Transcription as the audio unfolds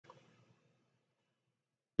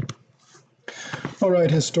All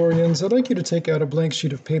right, historians, I'd like you to take out a blank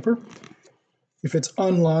sheet of paper. If it's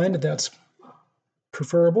unlined, that's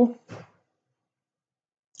preferable.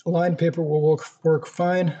 Lined paper will work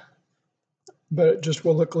fine, but it just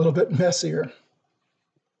will look a little bit messier.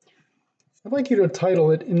 I'd like you to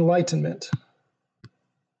title it Enlightenment.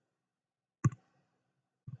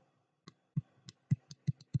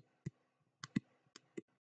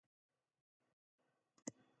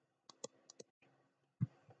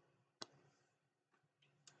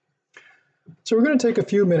 So we're going to take a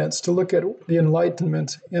few minutes to look at the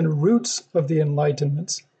Enlightenment and roots of the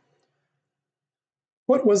Enlightenment.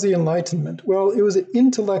 What was the Enlightenment? Well, it was an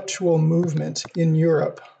intellectual movement in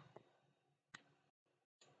Europe.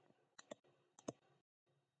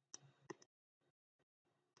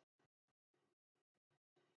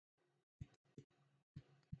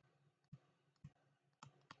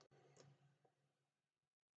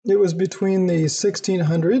 It was between the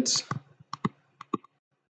 1600s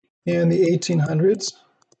and the 1800s.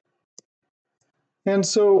 And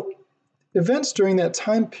so events during that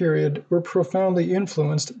time period were profoundly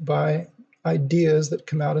influenced by ideas that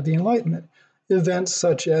come out of the Enlightenment. Events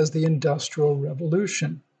such as the Industrial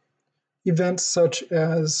Revolution, events such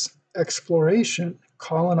as exploration,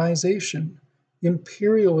 colonization,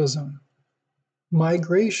 imperialism,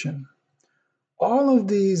 migration. All of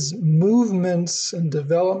these movements and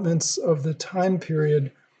developments of the time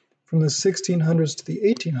period from the 1600s to the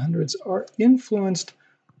 1800s are influenced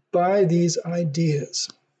by these ideas.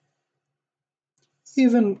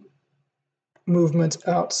 Even movements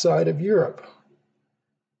outside of Europe,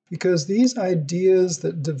 because these ideas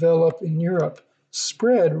that develop in Europe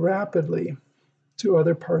spread rapidly to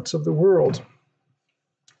other parts of the world.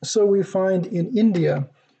 So we find in India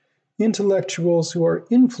intellectuals who are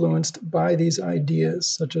influenced by these ideas,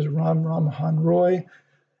 such as Ram Mohan Roy,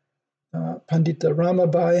 Pandita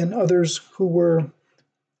Ramabai, and others who were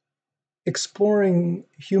exploring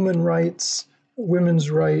human rights,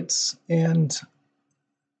 women's rights, and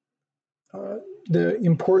the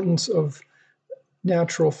importance of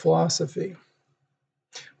natural philosophy.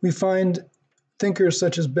 We find thinkers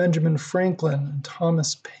such as Benjamin Franklin and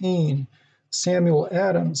Thomas Paine, Samuel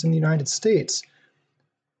Adams in the United States,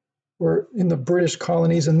 or in the British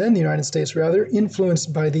colonies and then the United States rather,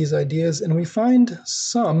 influenced by these ideas. And we find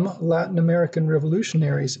some Latin American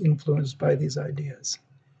revolutionaries influenced by these ideas.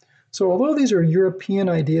 So although these are European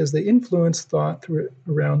ideas, they influence thought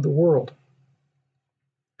around the world.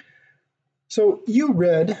 So you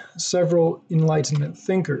read several Enlightenment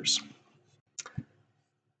thinkers.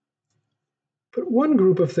 But one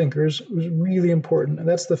group of thinkers was really important, and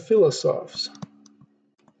that's the philosophes.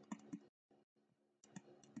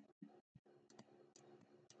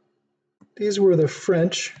 These were the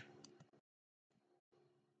French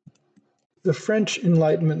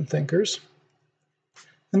Enlightenment thinkers,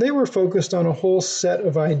 and they were focused on a whole set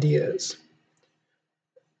of ideas.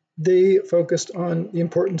 They focused on the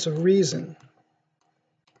importance of reason,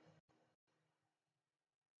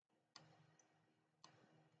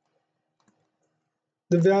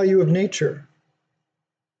 the value of nature,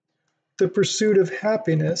 the pursuit of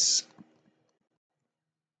happiness.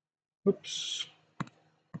 Oops.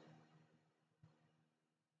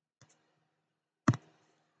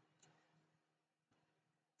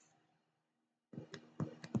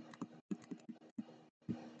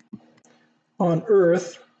 On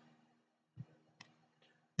Earth,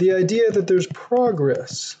 the idea that there's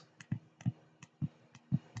progress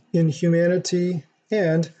in humanity,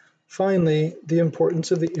 and finally, the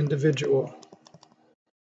importance of the individual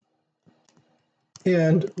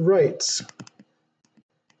and rights.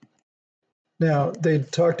 Now, they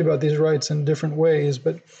talked about these rights in different ways,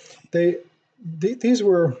 but these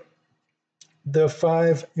were the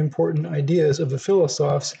 5 important ideas of the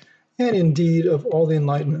philosophes, and indeed of all the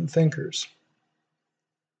Enlightenment thinkers.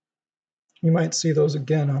 You might see those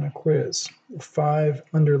again on a quiz, the 5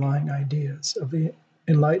 underlying ideas of the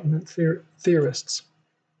Enlightenment theorists.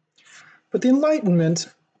 But the Enlightenment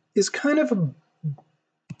is kind of a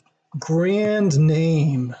grand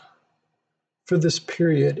name for this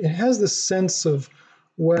period. It has this sense of,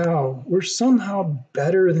 wow, we're somehow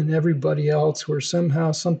better than everybody else. We're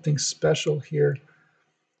somehow something special here.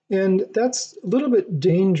 And that's a little bit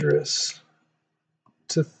dangerous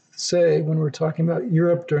to say when we're talking about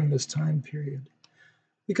Europe during this time period,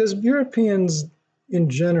 because Europeans in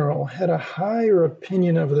general had a higher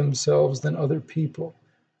opinion of themselves than other people.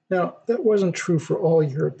 Now, that wasn't true for all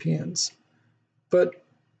Europeans, but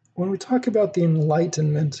when we talk about the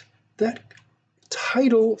Enlightenment, that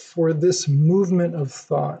title for this movement of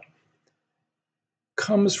thought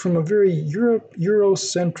comes from a very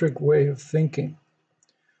Eurocentric way of thinking.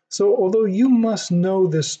 So although you must know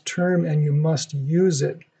this term and you must use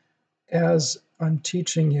it as I'm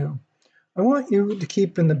teaching you, I want you to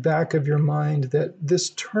keep in the back of your mind that this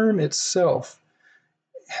term itself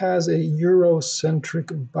has a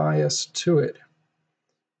Eurocentric bias to it.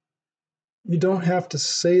 You don't have to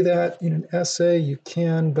say that in an essay, you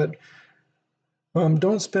can, but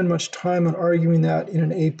don't spend much time on arguing that in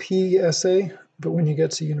an AP essay, but when you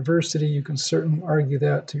get to university, you can certainly argue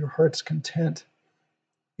that to your heart's content.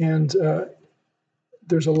 And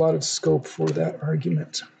there's a lot of scope for that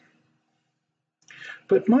argument.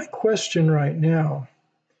 But my question right now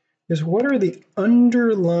is, what are the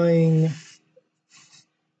underlying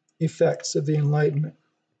effects of the Enlightenment?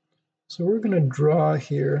 So we're going to draw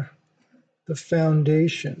here the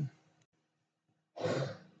foundation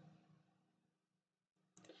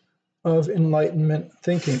of Enlightenment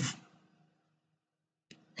thinking.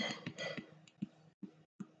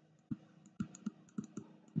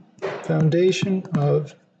 Foundation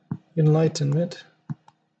of Enlightenment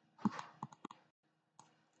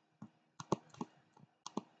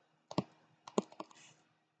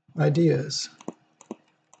ideas.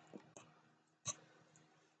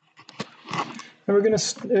 And we're going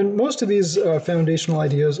to, and most of these foundational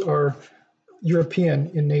ideas are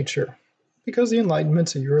European in nature, because the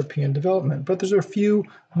Enlightenment's a European development, but there's a few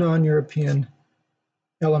non-European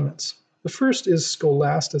elements. The first is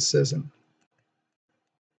scholasticism.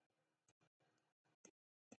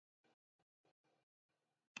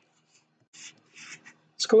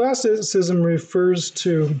 Scholasticism refers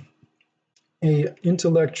to an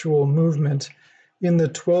intellectual movement in the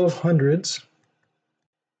 1200s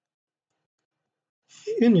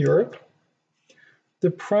in Europe.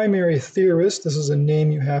 The primary theorist, this is a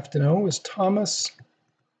name you have to know, is Thomas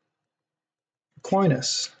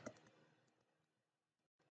Aquinas.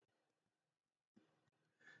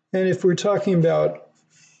 And if we're talking about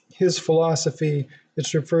his philosophy,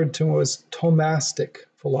 it's referred to as Thomistic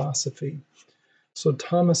philosophy. So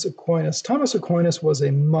Thomas Aquinas was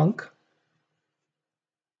a monk,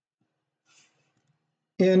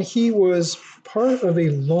 and he was part of a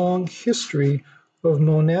long history of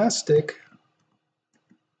monastic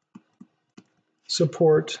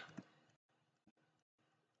support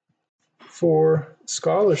for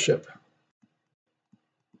scholarship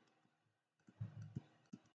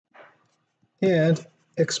and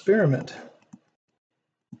experiment,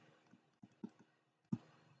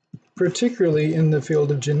 particularly in the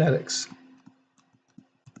field of genetics,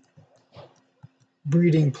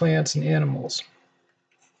 breeding plants and animals.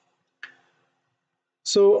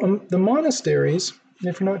 So the monasteries,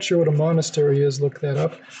 if you're not sure what a monastery is, look that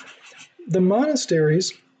up. The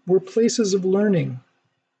monasteries were places of learning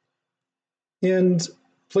and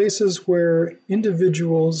places where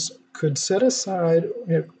individuals could set aside,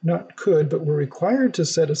 not could, but were required to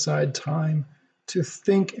set aside time to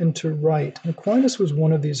think and to write. And Aquinas was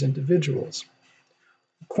one of these individuals.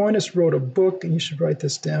 Aquinas wrote a book, and you should write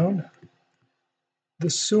this down, the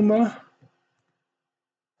Summa,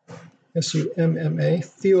 S-U-M-M-A,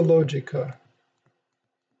 Theologica.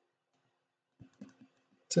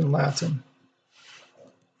 It's in Latin.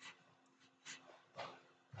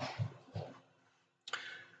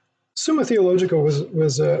 Summa Theologica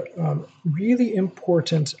was a really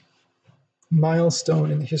important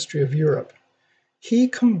milestone in the history of Europe. He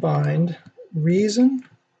combined reason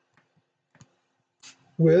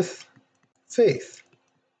with faith.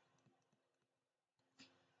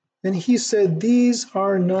 And he said these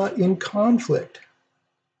are not in conflict.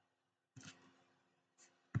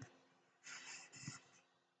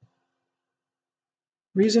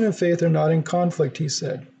 Reason and faith are not in conflict, he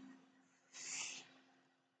said.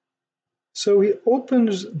 So he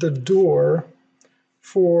opens the door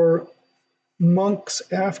for monks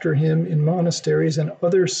after him in monasteries and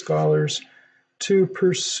other scholars to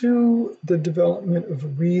pursue the development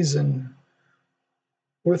of reason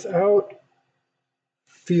without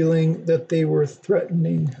feeling that they were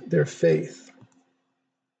threatening their faith.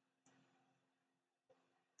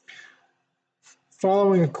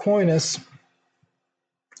 Following Aquinas,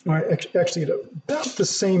 or actually at about the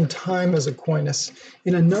same time as Aquinas,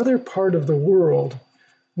 in another part of the world,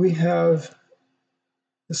 we have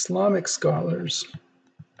Islamic scholars.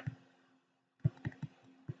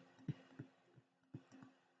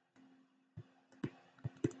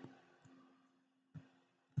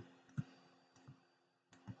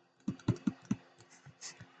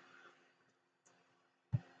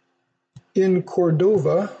 In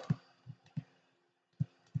Cordova,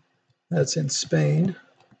 that's in Spain,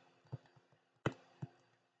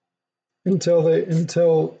 until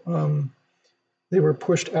they were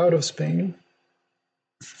pushed out of Spain.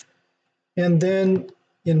 And then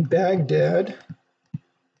in Baghdad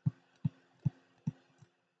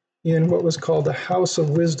in what was called the House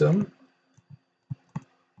of Wisdom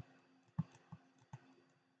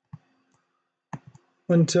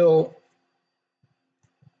until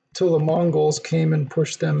the Mongols came and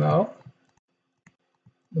pushed them out.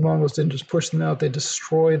 The Mongols didn't just push them out, they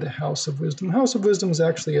destroyed the House of Wisdom. The House of Wisdom is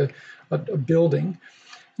actually a building,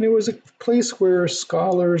 and it was a place where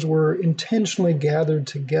scholars were intentionally gathered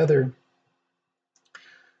together.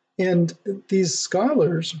 And these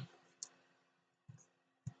scholars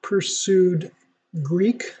pursued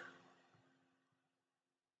Greek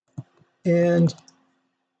and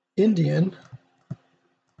Indian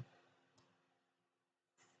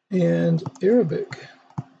and Arabic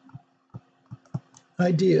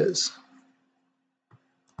ideas.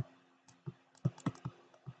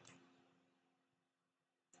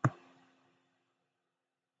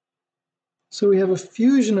 So we have a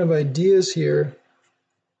fusion of ideas here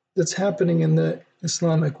that's happening in the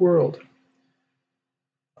Islamic world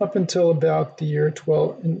up until about the year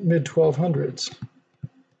mid 1200s.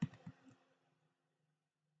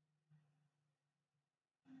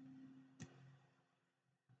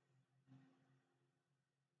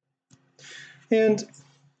 And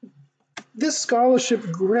this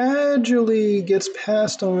scholarship gradually gets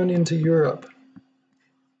passed on into Europe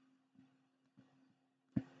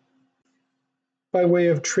by way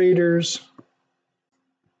of traders,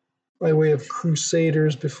 by way of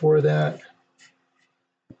crusaders before that.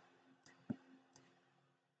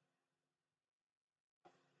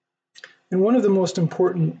 And one of the most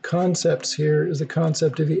important concepts here is the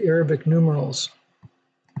concept of the Arabic numerals.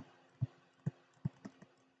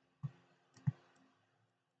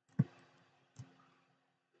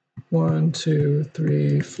 One, two,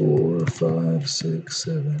 three, 4, 5, 6,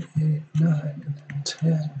 7, 8, 9, and then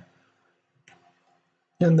 10.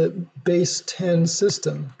 And the base 10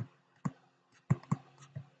 system.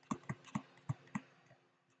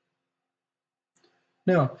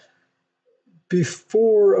 Now,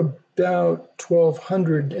 before about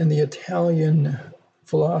 1200 and the Italian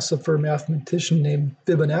philosopher mathematician named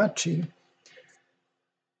Fibonacci,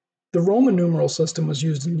 the Roman numeral system was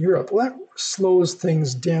used in Europe. Well, that slows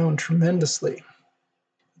things down tremendously.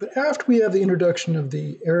 But after we have the introduction of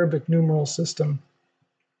the Arabic numeral system,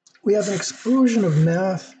 we have an explosion of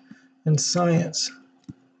math and science.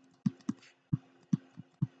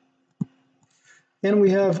 And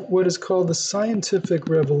we have what is called the scientific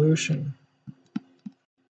revolution.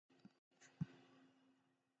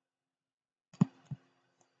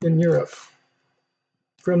 In Europe,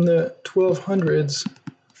 from the 1200s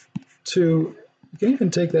to, you can even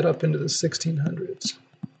take that up into the 1600s.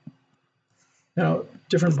 Now,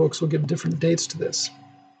 different books will give different dates to this.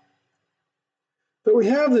 But we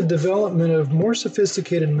have the development of more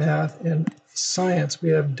sophisticated math and science. We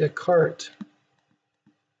have Descartes,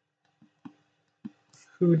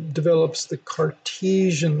 who develops the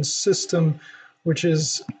Cartesian system, which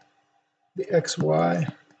is the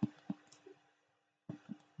XY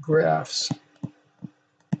graphs,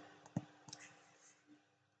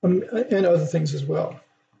 and other things as well.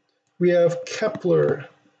 We have Kepler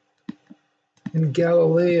and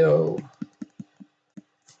Galileo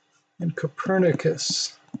and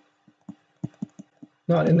Copernicus,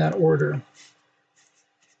 not in that order.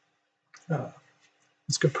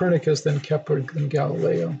 It's Copernicus, then Kepler, then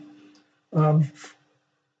Galileo.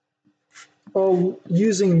 All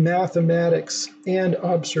using mathematics and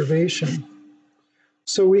observation.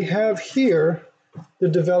 So we have here the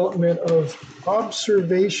development of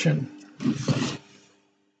observation.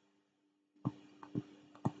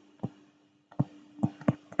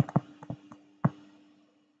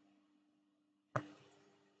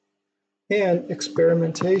 And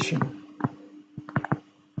experimentation.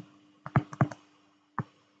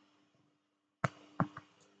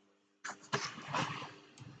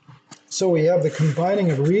 So we have the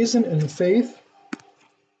combining of reason and faith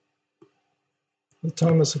with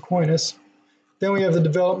Thomas Aquinas. Then we have the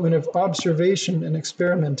development of observation and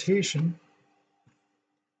experimentation.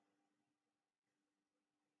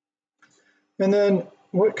 And then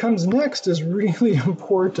what comes next is really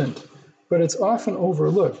important, but it's often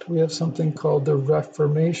overlooked. We have something called the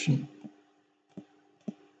Reformation.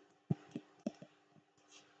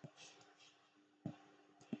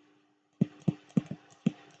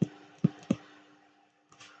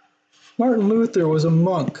 Martin Luther was a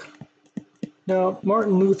monk. Now,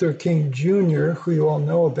 Martin Luther King Jr., who you all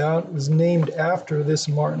know about, was named after this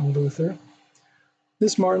Martin Luther.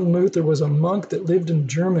 This Martin Luther was a monk that lived in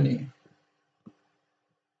Germany.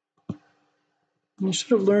 You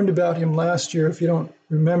should have learned about him last year. If you don't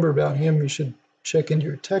remember about him, you should check into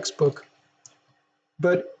your textbook.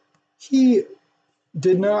 But he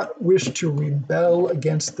did not wish to rebel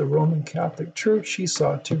against the Roman Catholic Church. He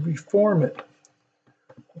sought to reform it.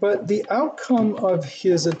 But the outcome of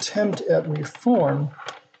his attempt at reform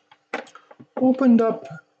opened up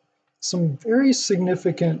some very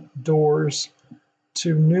significant doors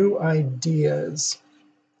to new ideas.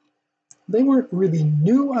 They weren't really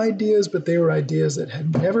new ideas, but they were ideas that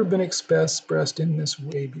had never been expressed in this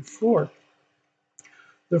way before.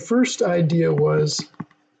 The first idea was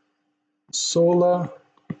sola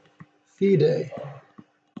fide,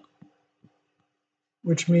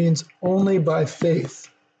 which means only by faith.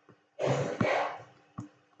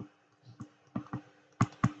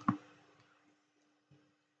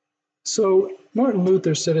 So Martin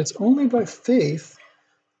Luther said it's only by faith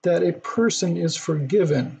that a person is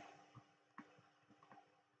forgiven.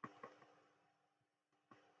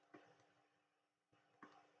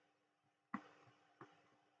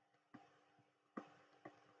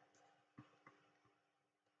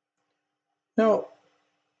 Now,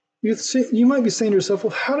 you might be saying to yourself,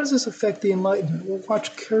 well, how does this affect the Enlightenment? Well,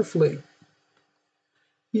 watch carefully.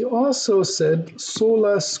 He also said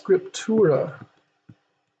sola scriptura.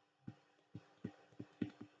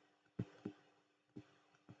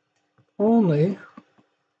 Only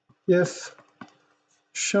if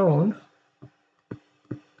shown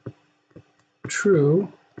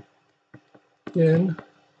true in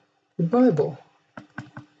the Bible,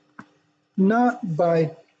 not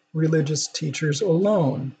by religious teachers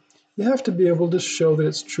alone. You have to be able to show that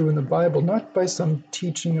it's true in the Bible, not by some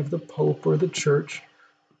teaching of the Pope or the Church.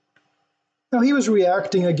 Now, he was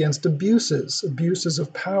reacting against abuses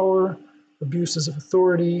of power, abuses of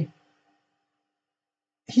authority.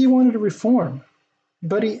 He wanted to reform,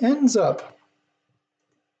 but he ends up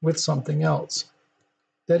with something else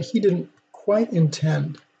that he didn't quite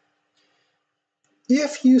intend.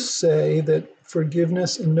 If you say that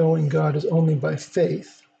forgiveness and knowing God is only by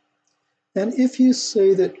faith, and if you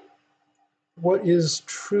say that what is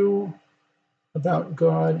true about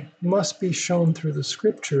God must be shown through the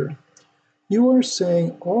scripture, you are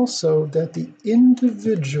saying also that the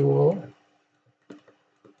individual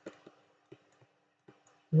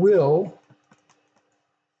will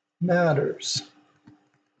matters.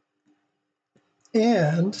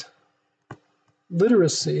 And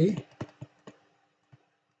literacy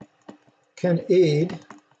can aid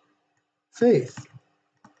faith.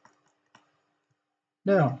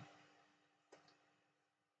 Now,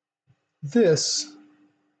 this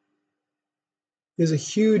is a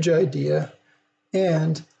huge idea,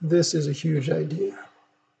 and this is a huge idea.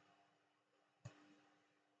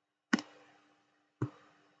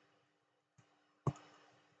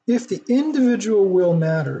 If the individual will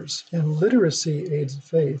matters and literacy aids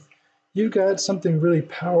faith, you've got something really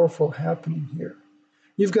powerful happening here.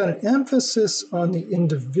 You've got an emphasis on the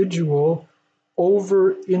individual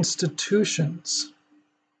over institutions.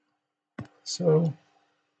 So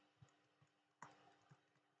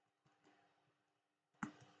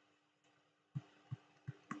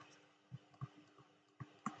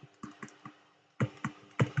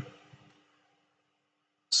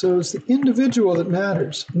it's the individual that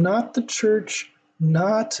matters, not the church,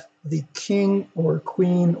 not the king or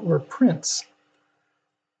queen or prince.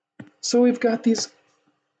 So we've got these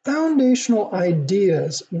foundational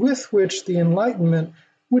ideas with which the Enlightenment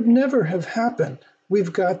would never have happened.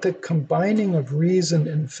 We've got the combining of reason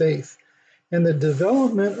and faith and the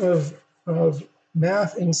development of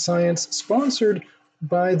math and science sponsored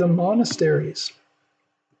by the monasteries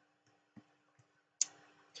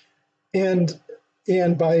and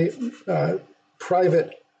by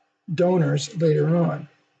private donors later on.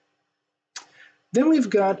 Then we've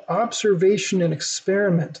got observation and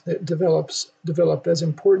experiment that develop as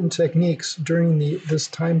important techniques during this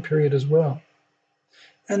time period as well.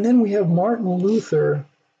 And then we have Martin Luther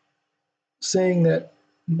saying that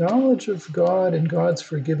knowledge of God and God's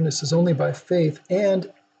forgiveness is only by faith and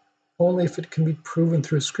only if it can be proven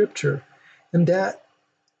through Scripture. And that,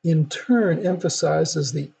 in turn,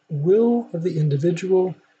 emphasizes the will of the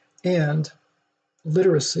individual and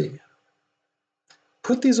literacy.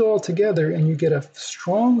 Put these all together and you get a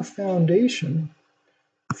strong foundation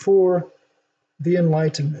for the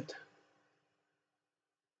Enlightenment.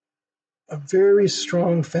 A very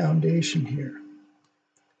strong foundation here.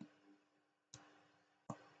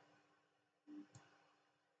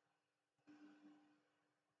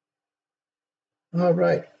 All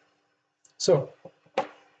right. So